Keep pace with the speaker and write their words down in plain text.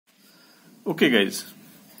Okay guys,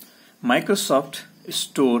 Microsoft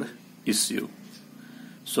Store issue.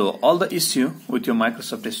 So all the issue with your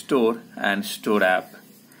Microsoft Store and Store app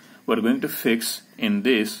we're going to fix in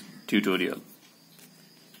this tutorial.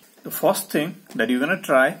 The first thing that you're going to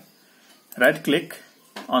try, right click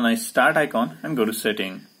on a start icon and go to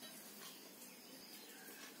setting.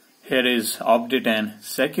 Here is update and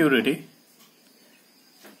security,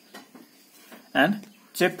 and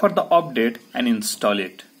check for the update and install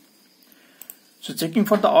it. So checking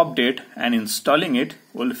for the update and installing it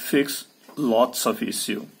will fix lots of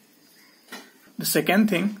issue. The second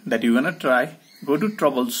thing that you're gonna try, go to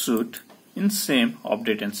troubleshoot in same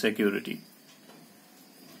update and security.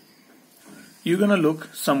 You're gonna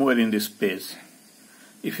look somewhere in this page.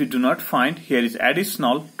 If you do not find, here is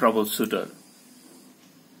additional troubleshooter.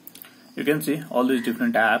 You can see all these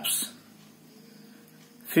different apps.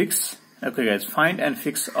 Fix. Okay guys, find and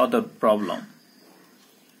fix other problem.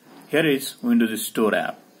 Here is Windows Store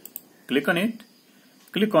app. Click on it.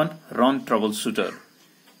 Click on Run Troubleshooter.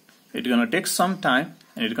 It's gonna take some time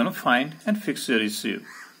and it's gonna find and fix your issue.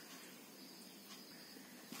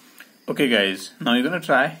 Okay guys, now you're gonna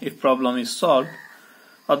try if problem is solved.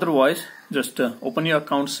 Otherwise, just open your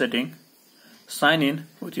account setting, sign in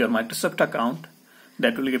with your Microsoft account.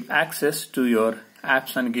 That will give access to your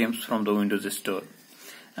apps and games from the Windows Store,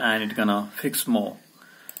 and it's gonna fix more.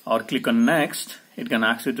 Or click on next. It can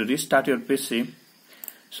ask you to restart your PC.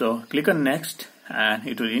 So click on next and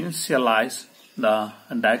it will initialize the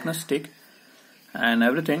diagnostic and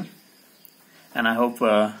everything, and I hope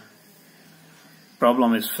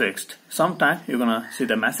problem is fixed. Sometime you're gonna see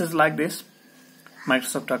the message like this,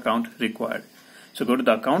 Microsoft account required. So go to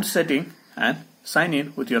the account setting and sign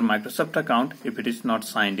in with your Microsoft account if it is not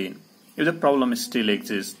signed in. If the problem still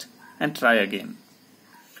exists, and try again.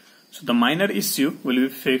 So the minor issue will be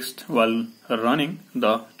fixed while running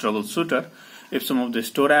the troubleshooter. If some of the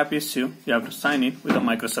store app issue, you have to sign in with a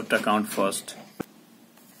Microsoft account first.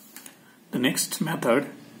 The next method,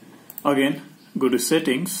 again go to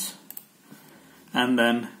settings and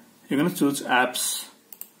then you're going to choose apps.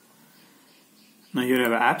 Now here you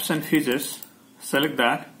have apps and features. Select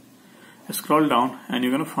that, scroll down and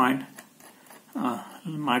you're going to find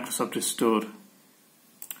Microsoft Store.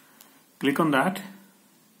 Click on that.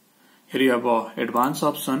 Here you have a advanced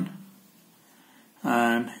option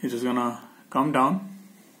and it is gonna come down.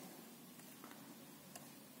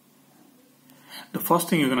 The first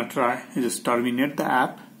thing you're gonna try is just terminate the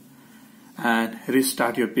app and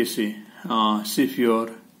restart your PC. See if your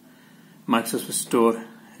Microsoft Store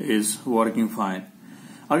is working fine.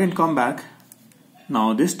 Again come back.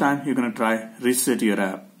 Now this time you're gonna try reset your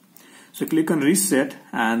app. So click on reset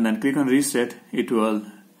and then click on reset. It will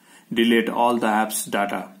delete all the app's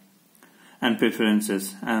data and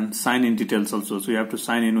preferences and sign in details also. So you have to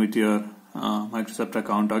sign in with your Microsoft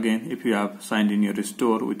account again if you have signed in your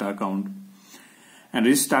store with the account, and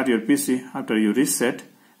restart your PC after you reset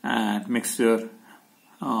and make sure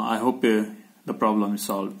I hope the problem is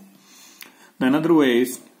solved. The another way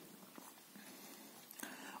is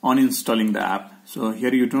uninstalling the app. So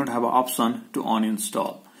here you do not have an option to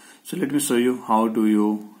uninstall. So let me show you how do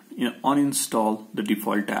you uninstall the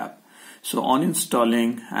default app. So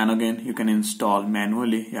uninstalling, and again you can install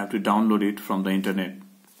manually. You have to download it from the internet.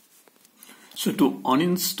 So to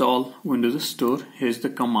uninstall Windows Store, here's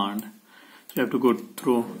the command. So you have to go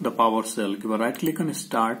through the PowerShell. Give a right click on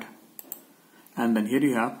start and then here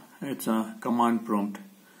you have, it's a command prompt.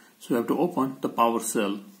 So you have to open the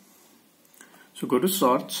PowerShell. So go to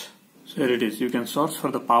search. So here it is. You can search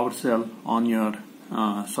for the PowerShell on your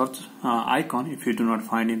search icon. If you do not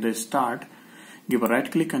find in the start, give a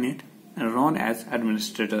right click on it and run as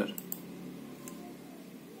administrator.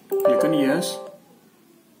 Click on yes.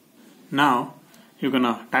 Now you're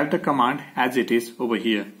gonna type the command as it is over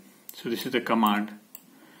here. So this is the command.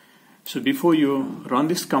 So before you run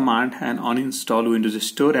this command and uninstall Windows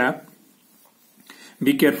Store app,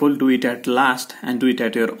 be careful, do it at last and do it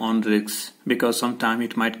at your own risk, because sometimes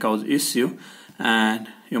it might cause issue and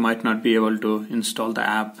you might not be able to install the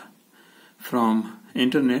app from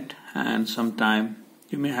internet, and sometime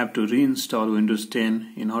you may have to reinstall Windows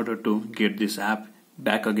 10 in order to get this app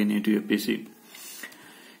back again into your PC.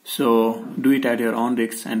 So do it at your own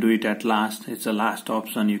risk and do it at last. It's the last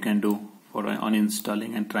option you can do for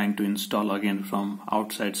uninstalling and trying to install again from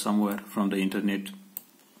outside somewhere from the internet.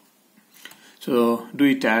 So do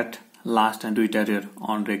it at last and do it at your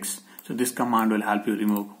own risk. So this command will help you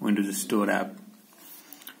remove Windows Store app.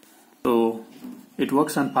 So it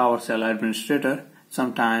works on PowerShell Administrator.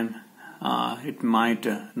 Sometime it might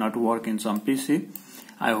not work in some PC.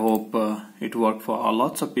 I hope it worked for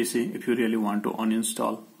lots of PC if you really want to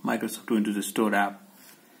uninstall Microsoft Windows Store app.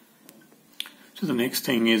 So the next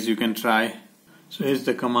thing is you can try. So here's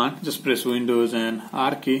the command. Just press Windows and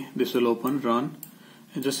R key. This will open, run.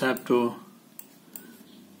 You just have to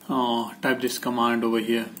type this command over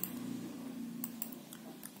here,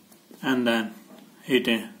 and then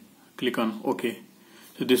click on OK.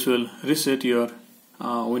 So this will reset your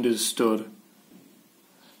Windows Store.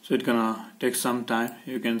 So it's gonna take some time.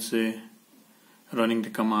 You can see running the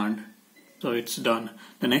command. So it's done.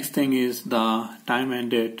 The next thing is the time and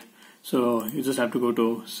date. So you just have to go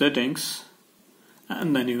to settings,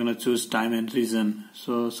 and then you're gonna choose time and region.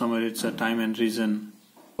 So somewhere it's a time and region.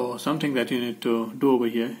 So something that you need to do over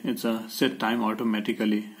here, it's a set time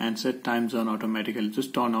automatically and set time zone automatically.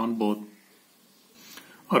 Just turn on both.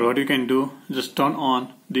 Or what you can do, just turn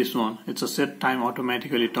on this one. It's a set time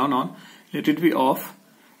automatically, turn on, let it be off,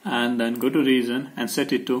 and then go to region and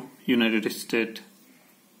set it to United States.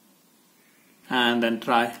 And then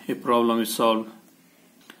try if problem is solved.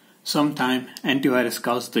 Sometime antivirus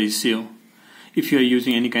causes the issue. If you are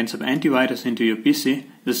using any kinds of antivirus into your PC,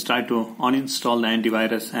 just try to uninstall the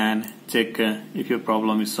antivirus and check if your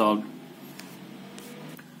problem is solved.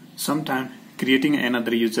 Sometime creating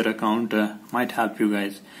another user account might help you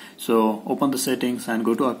guys. So open the settings and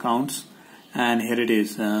go to accounts, and here it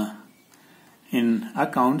is in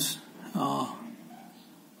accounts. So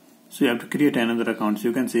you have to create another account. So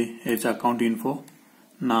you can see it's account info.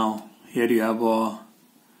 Now here you have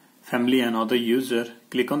family and other user.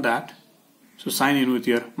 Click on that. So sign in with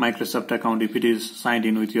your Microsoft account if it is signed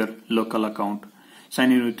in with your local account.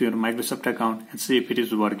 Sign in with your Microsoft account and see if it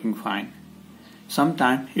is working fine.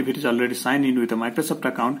 Sometime if it is already signed in with a Microsoft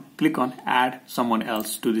account, click on add someone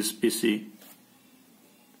else to this PC.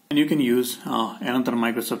 And you can use another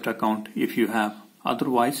Microsoft account if you have.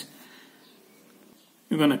 Otherwise,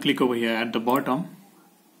 you're going to click over here at the bottom,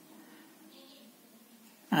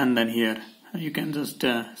 and then here you can just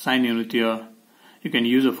sign in with your, you can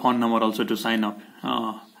use a phone number also to sign up.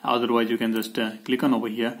 Otherwise you can just click on over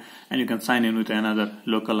here and you can sign in with another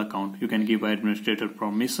local account. You can give administrator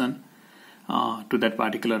permission to that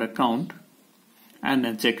particular account and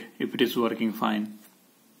then check if it is working fine.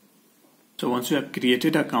 So once you have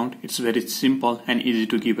created account, it's very simple and easy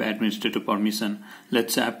to give administrator permission.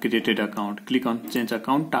 Let's say I've created account. Click on change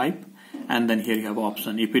account type, and then here you have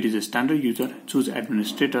option. If it is a standard user, choose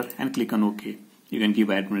administrator and click on OK. You can give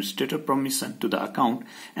administrator permission to the account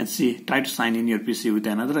and try to sign in your PC with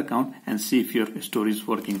another account and see if your store is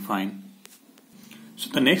working fine. So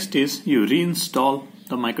the next is you reinstall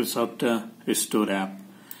the Microsoft Store app.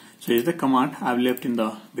 So here's the command I've left in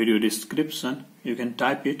the video description. You can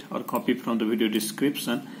type it or copy from the video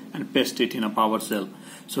description and paste it in a PowerShell.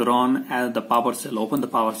 So run as the PowerShell, open the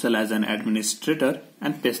PowerShell as an administrator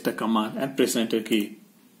and paste the command and press enter key.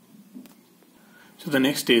 So the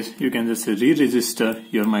next is you can just re-register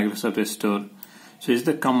your Microsoft Store. So here's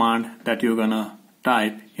the command that you're gonna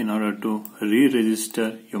type in order to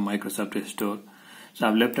re-register your Microsoft Store. So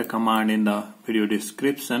I've left a command in the video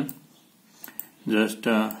description. Just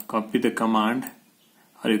copy the command,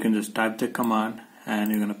 or you can just type the command and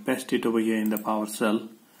you're gonna paste it over here in the PowerShell.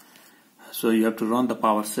 So you have to run the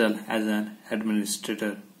PowerShell as an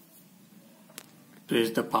administrator. So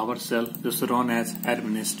here's the PowerShell, just run as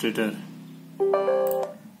administrator.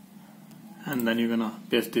 And then you're gonna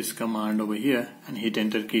paste this command over here and hit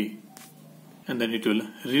enter key, and then it will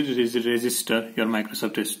re-register your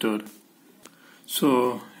Microsoft Store.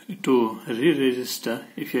 So to re-register,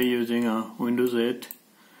 if you're using a Windows 8,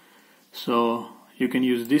 so you can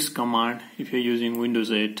use this command if you're using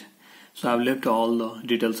Windows 8. So I've left all the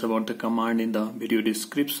details about the command in the video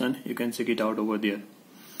description. You can check it out over there.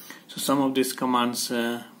 So some of these commands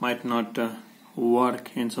might not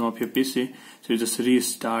work in some of your PC, so you just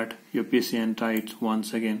restart your PC and try it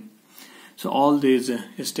once again. So all these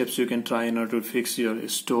steps you can try in order to fix your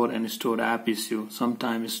store and store app issue.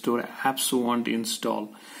 Sometimes store apps won't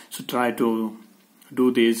install, so try to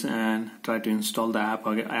do this and try to install the app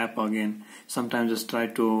again. Sometimes just try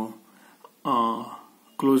to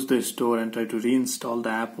close the store and try to reinstall the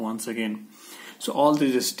app once again. So all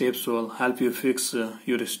these steps will help you fix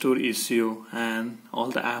your store issue and all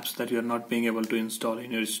the apps that you are not being able to install in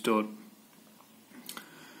your store.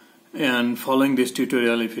 And following this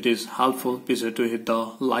tutorial, if it is helpful, be sure to hit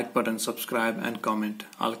the like button, subscribe and comment.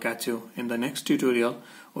 I'll catch you in the next tutorial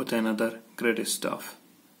with another great stuff.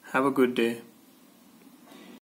 Have a good day.